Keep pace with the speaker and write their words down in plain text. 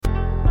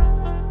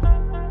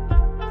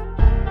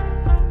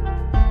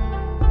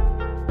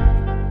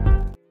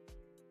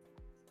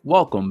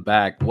Welcome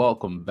back.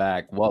 Welcome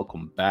back.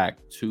 Welcome back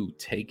to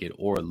Take It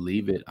or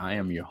Leave It. I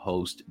am your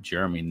host,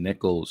 Jeremy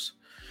Nichols.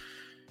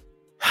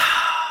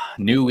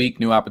 New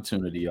week, new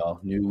opportunity, y'all.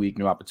 New week,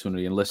 new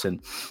opportunity. And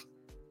listen,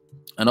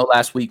 I know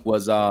last week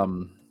was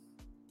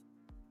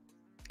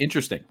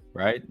interesting,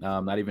 right?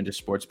 Not even just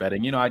sports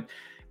betting. I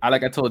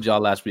like I told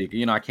y'all last week,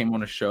 I came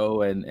on a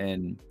show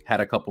and had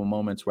a couple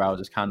moments where I was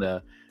just kind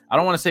of, I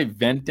don't want to say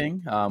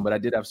venting, but I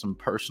did have some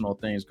personal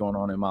things going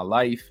on in my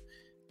life.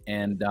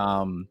 And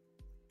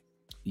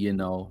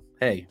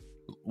hey,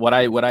 what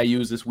I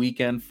used this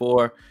weekend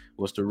for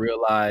was to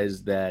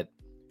realize that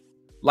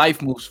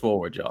life moves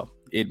forward, y'all.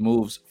 It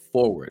moves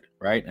forward,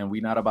 right? And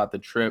we're not about the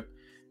trip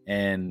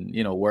and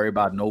worry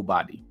about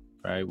nobody,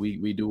 right?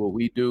 We do what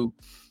we do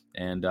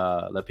and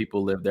let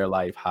people live their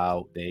life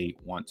how they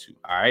want to.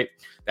 All right.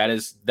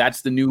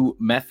 That's the new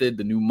method,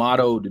 the new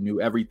motto, the new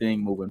everything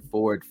moving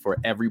forward for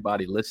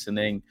everybody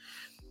listening.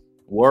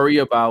 Worry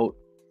about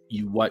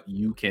what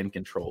you can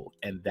control,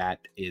 and that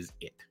is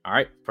it. All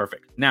right,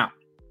 perfect. Now,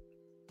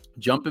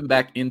 jumping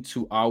back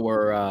into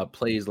our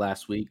plays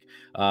last week.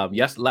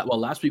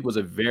 Last week was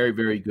a very,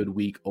 very good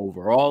week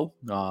overall.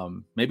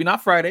 Maybe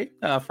not Friday.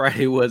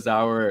 Friday was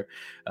our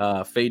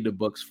Fade the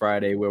Books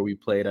Friday, where we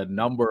played a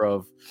number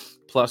of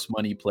plus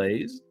money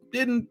plays.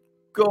 Didn't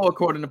go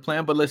according to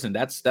plan, but listen,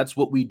 that's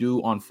what we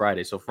do on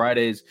Friday. So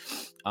Fridays,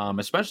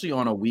 especially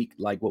on a week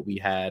like what we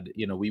had,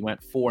 we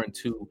went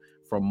 4-2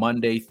 from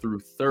Monday through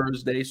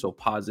Thursday. So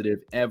positive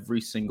every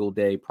single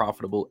day,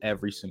 profitable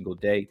every single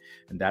day.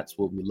 And that's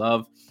what we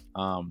love.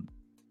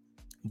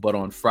 But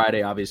on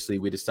Friday, obviously,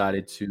 we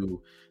decided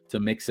to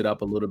mix it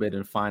up a little bit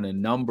and find a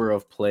number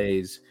of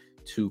plays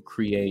to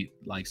create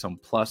like some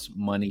plus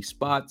money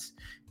spots.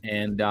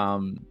 And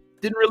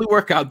didn't really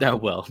work out that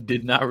well.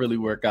 Did not really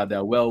work out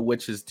that well,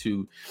 which is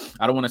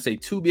I don't want to say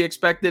to be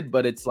expected,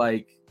 but it's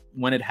like,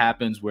 when it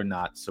happens, we're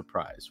not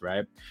surprised,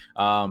 right?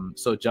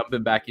 So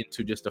jumping back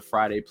into just a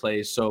Friday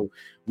play. So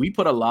we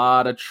put a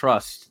lot of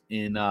trust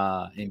in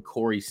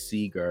Corey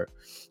Seager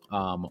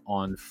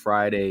on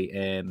Friday,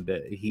 and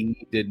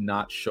he did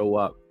not show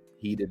up.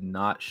 He did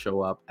not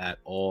show up at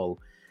all.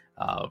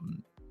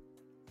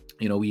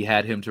 We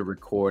had him to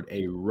record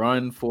a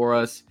run for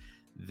us.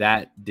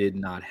 That did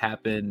not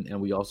happen.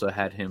 And we also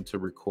had him to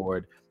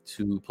record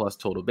 2+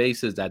 total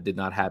bases. That did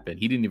not happen.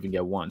 He didn't even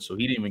get one. So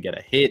he didn't even get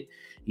a hit.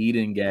 He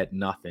didn't get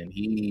nothing.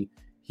 He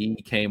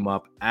came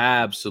up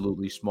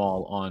absolutely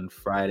small on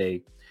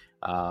Friday.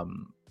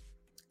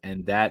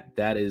 And that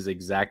is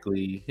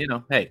exactly,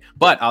 hey,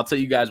 but I'll tell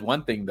you guys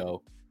one thing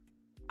though.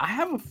 I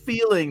have a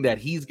feeling that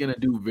he's going to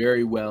do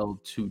very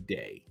well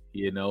today.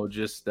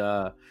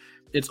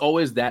 It's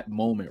always that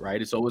moment,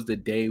 right? It's always the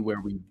day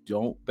where we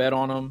don't bet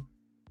on him.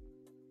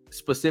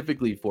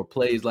 Specifically for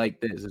plays like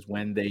this is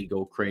when they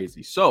go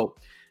crazy. So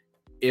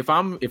if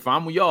I'm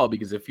with y'all,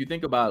 because if you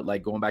think about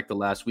like going back to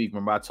last week,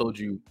 remember I told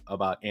you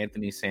about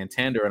Anthony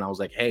Santander and I was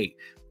like, hey,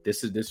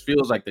 this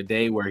feels like the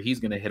day where he's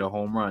going to hit a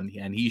home run,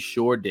 and he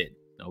sure did.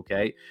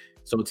 Okay.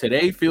 So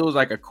today feels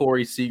like a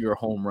Corey Seager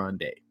home run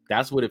day.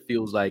 That's what it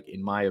feels like,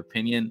 in my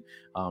opinion.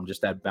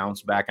 Just that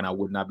bounce back, and I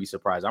would not be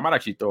surprised. I might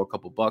actually throw a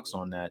couple bucks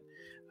on that,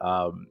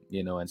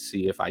 and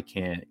see if I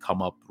can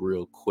come up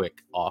real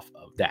quick off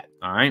of that.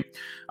 All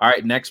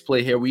right. Next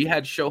play here. We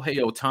had Shohei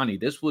Ohtani.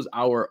 This was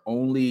our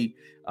only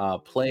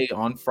play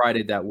on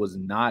Friday that was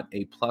not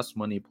a plus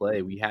money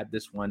play. We had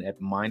this one at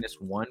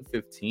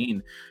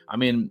 -115. I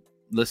mean,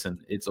 listen,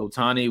 it's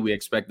Ohtani. We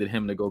expected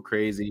him to go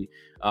crazy,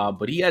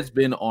 but he has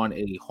been on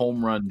a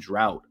home run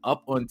drought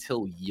up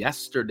until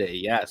yesterday.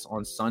 Yes,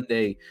 on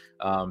Sunday,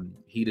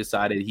 he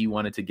decided he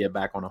wanted to get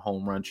back on a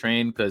home run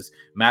train because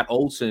Matt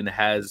Olson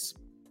had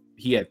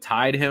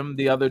tied him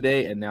the other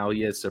day, and now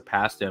he has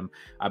surpassed him.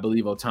 I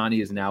believe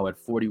Ohtani is now at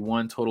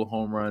 41 total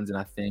home runs, and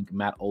I think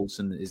Matt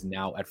Olson is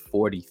now at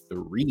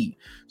 43.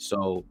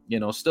 So,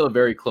 still a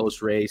very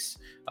close race.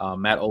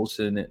 Matt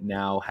Olson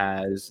now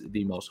has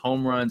the most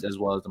home runs as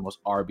well as the most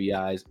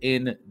RBIs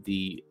in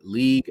the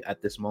league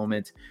at this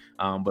moment.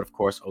 But of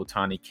course,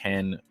 Ohtani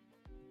can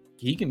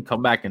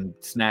come back and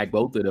snag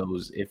both of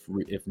those if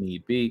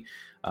need be.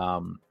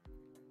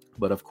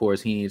 But of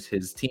course, he needs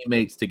his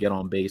teammates to get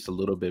on base a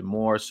little bit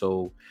more.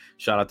 So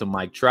shout out to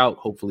Mike Trout.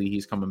 Hopefully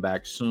he's coming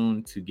back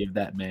soon to give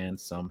that man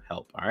some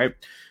help. All right.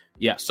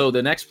 Yeah. So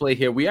the next play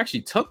here, we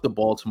actually took the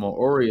Baltimore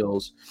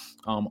Orioles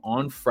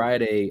on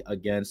Friday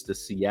against the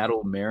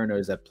Seattle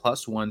Mariners at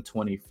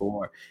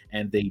 +124,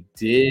 and they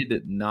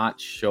did not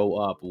show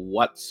up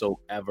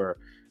whatsoever.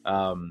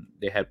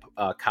 They had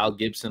Kyle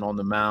Gibson on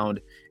the mound,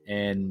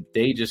 and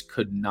they just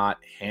could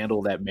not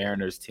handle that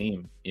Mariners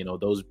team.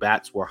 Those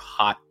bats were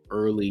hot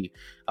early,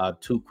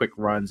 2 quick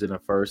runs in the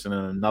first and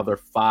then another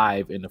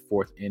 5 in the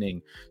 4th inning.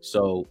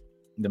 So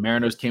the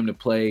Mariners came to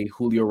play.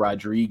 Julio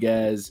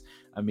Rodriguez,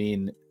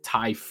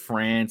 Ty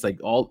France, like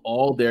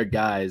all their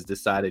guys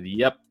decided,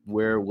 yep,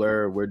 we're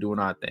doing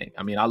our thing.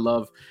 I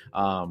love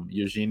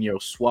Eugenio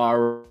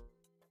Suarez.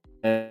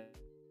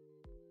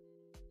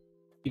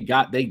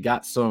 They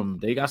got some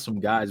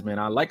guys, man.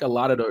 I like a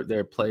lot of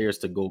their players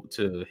to go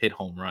to hit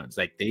home runs.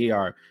 Like they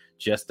are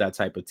just that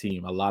type of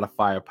team, a lot of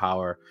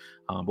firepower.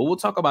 But we'll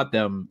talk about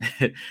them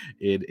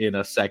in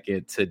a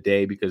second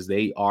today because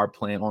they are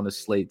playing on the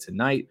slate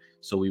tonight.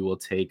 So we will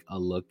take a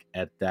look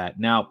at that.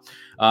 Now,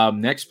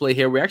 next play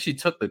here, we actually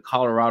took the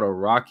Colorado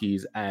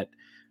Rockies at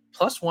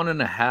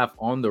 +1.5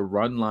 on the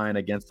run line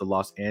against the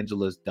Los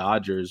Angeles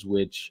Dodgers,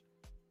 which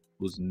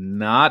was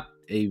not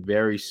a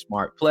very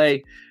smart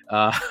play.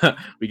 Uh,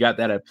 we got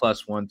that at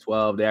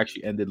 +112. They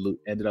actually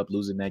ended up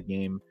losing that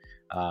game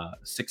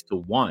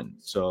 6-1.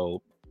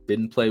 So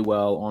didn't play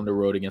well on the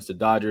road against the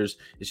Dodgers.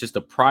 It's just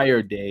the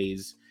prior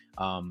days.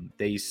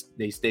 They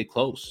stay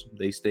close.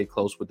 They stay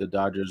close with the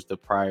Dodgers the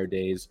prior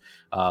days.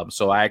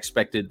 So I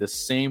expected the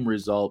same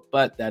result,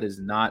 but that is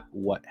not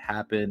what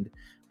happened.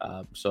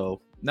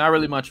 So not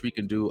really much we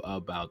can do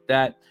about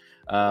that.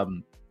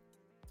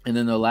 And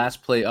then the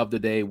last play of the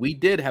day, we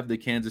did have the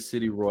Kansas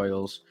City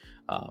Royals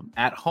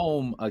at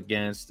home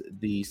against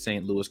the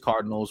St. Louis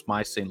Cardinals,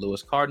 my St.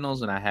 Louis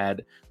Cardinals, and I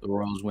had the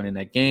Royals winning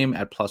that game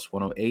at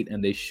 +108,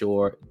 and they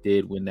sure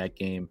did win that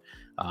game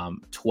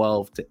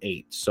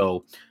 12-8.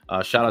 So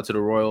shout out to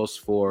the Royals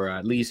for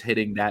at least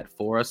hitting that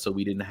for us, so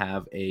we didn't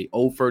have a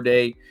over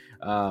day.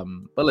 But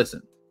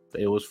listen,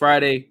 it was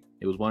Friday.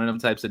 It was one of them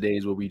types of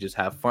days where we just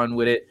have fun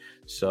with it.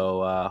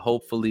 So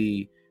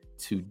hopefully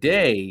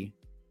today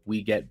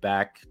we get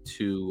back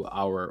to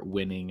our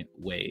winning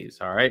ways.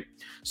 All right.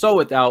 So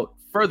without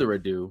further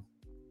ado,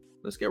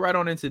 let's get right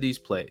on into these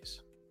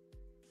plays.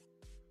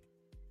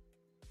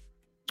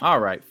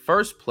 All right.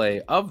 First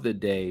play of the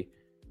day.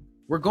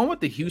 We're going with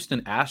the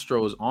Houston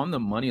Astros on the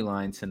money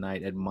line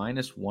tonight at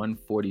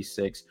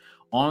 -146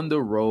 on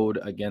the road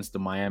against the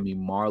Miami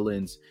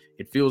Marlins.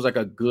 It feels like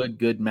a good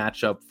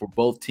matchup for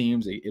both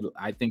teams.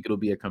 I think it'll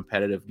be a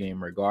competitive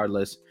game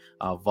regardless.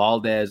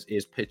 Valdez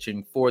is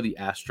pitching for the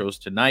Astros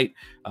tonight,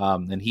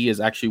 and he is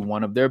actually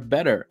one of their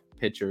better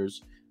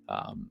pitchers.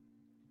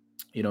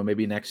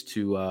 Maybe next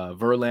to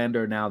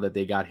Verlander now that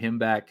they got him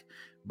back.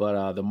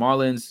 But the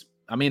Marlins,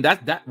 I mean,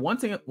 that one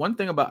thing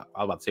about, I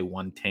was about to say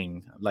one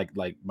thing, like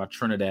my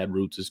Trinidad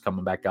roots is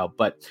coming back out.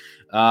 But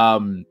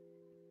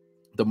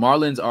the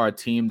Marlins are a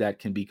team that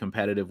can be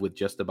competitive with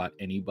just about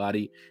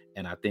anybody.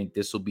 And I think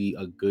this will be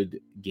a good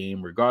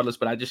game regardless.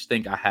 But I just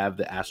think I have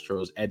the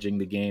Astros edging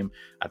the game.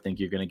 I think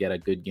you're going to get a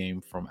good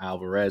game from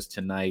Alvarez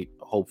tonight.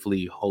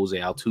 Hopefully Jose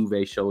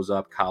Altuve shows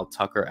up, Kyle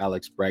Tucker,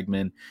 Alex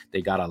Bregman.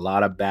 They got a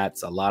lot of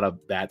bats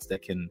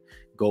that can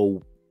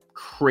go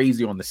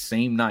crazy on the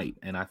same night,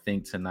 and I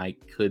think tonight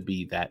could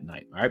be that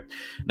night. All right,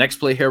 next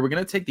play here, we're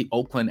going to take the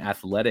Oakland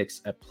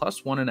Athletics at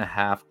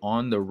 +1.5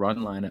 on the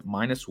run line at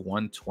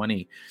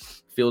 -120.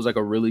 Feels like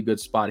a really good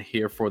spot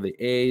here for the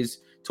A's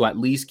to at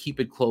least keep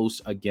it close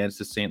against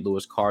the St.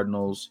 Louis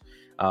Cardinals.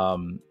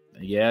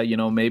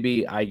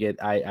 Maybe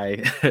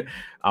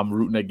I'm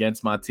rooting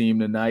against my team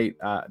tonight,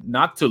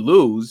 not to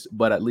lose,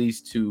 but at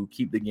least to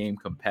keep the game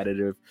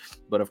competitive.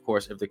 But of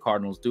course, if the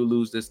Cardinals do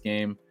lose this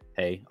game,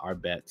 hey, our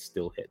bet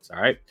still hits.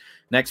 All right.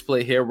 Next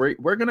play here.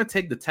 We're going to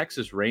take the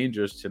Texas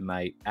Rangers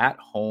tonight at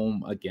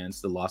home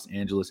against the Los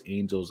Angeles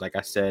Angels. Like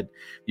I said,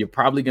 you're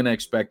probably going to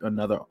expect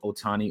another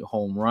Ohtani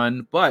home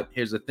run. But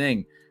here's the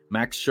thing.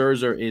 Max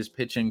Scherzer is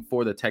pitching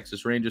for the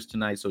Texas Rangers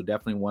tonight. So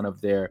definitely one of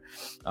their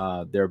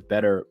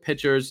better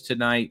pitchers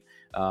tonight.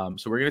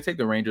 So we're going to take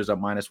the Rangers up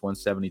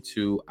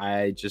 -172.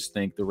 I just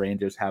think the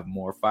Rangers have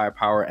more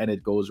firepower, and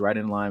it goes right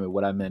in line with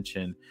what I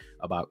mentioned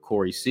about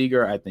Corey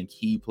Seager. I think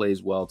he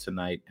plays well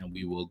tonight, and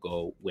we will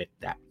go with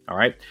that. All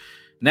right.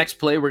 Next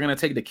play, we're going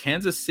to take the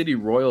Kansas City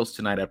Royals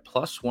tonight at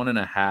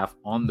 +1.5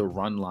 on the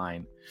run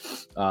line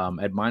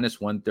at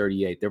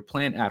 -138. They're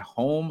playing at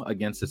home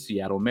against the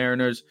Seattle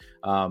Mariners.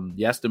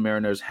 Yes, the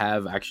Mariners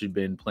have actually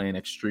been playing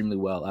extremely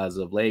well as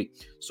of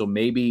late. So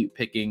maybe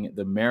picking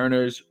the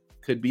Mariners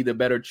could be the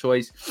better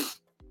choice,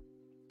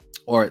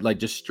 or like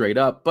just straight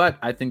up. But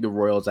I think the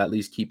Royals at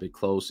least keep it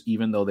close,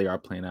 even though they are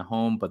playing at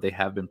home, but they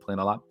have been playing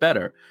a lot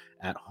better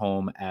at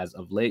home as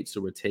of late.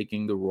 So we're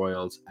taking the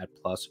Royals at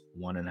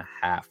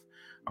 +1.5.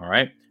 All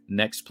right.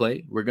 Next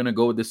play, we're going to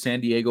go with the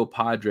San Diego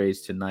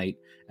Padres tonight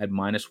at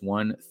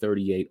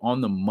 -138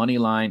 on the money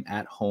line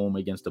at home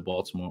against the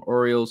Baltimore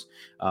Orioles.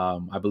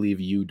 I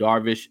believe Yu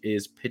Darvish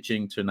is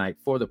pitching tonight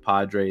for the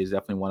Padres,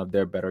 definitely one of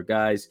their better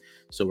guys.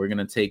 So we're going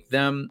to take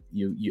them.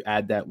 You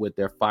add that with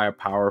their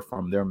firepower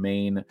from their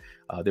main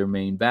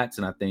bats,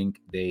 and I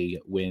think they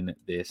win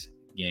this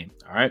game.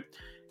 All right.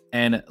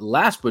 And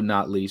last but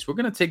not least, we're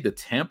going to take the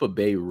Tampa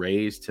Bay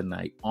Rays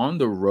tonight on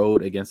the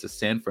road against the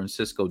San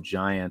Francisco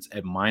Giants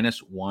at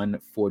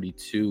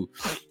 -142.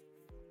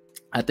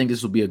 I think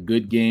this will be a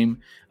good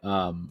game.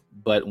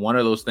 But one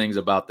of those things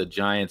about the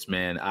Giants,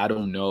 man, I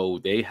don't know.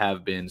 They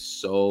have been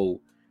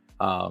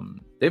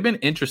they've been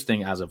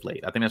interesting as of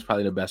late. I think that's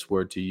probably the best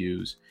word to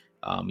use.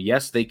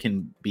 Yes, they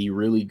can be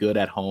really good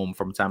at home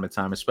from time to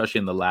time, especially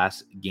in the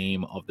last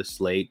game of the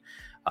slate.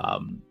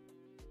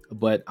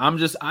 But I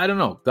don't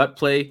know, gut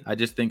play. I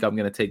just think I'm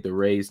going to take the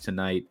Rays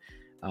tonight.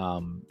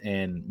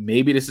 And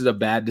maybe this is a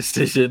bad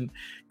decision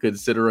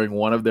considering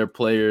one of their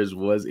players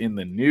was in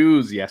the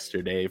news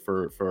yesterday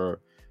for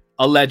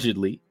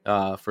allegedly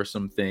for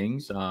some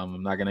things.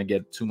 I'm not going to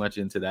get too much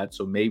into that.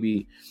 So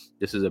maybe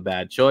this is a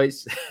bad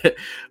choice,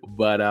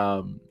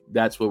 but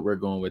that's what we're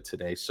going with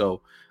today.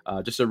 So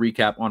just a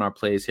recap on our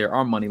plays here.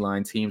 Our money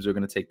line teams are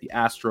going to take the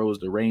Astros,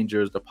 the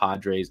Rangers, the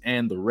Padres,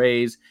 and the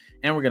Rays.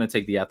 And we're going to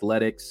take the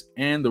Athletics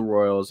and the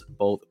Royals,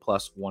 both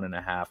plus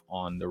 1.5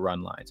 on the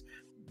run lines.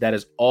 That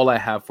is all I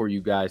have for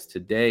you guys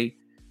today.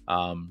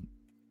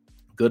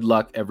 Good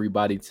luck,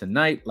 everybody,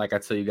 tonight. Like I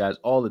tell you guys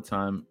all the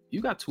time, you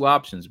got two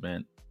options,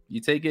 man. You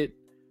take it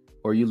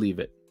or you leave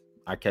it.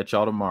 I catch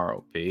y'all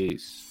tomorrow.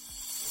 Peace.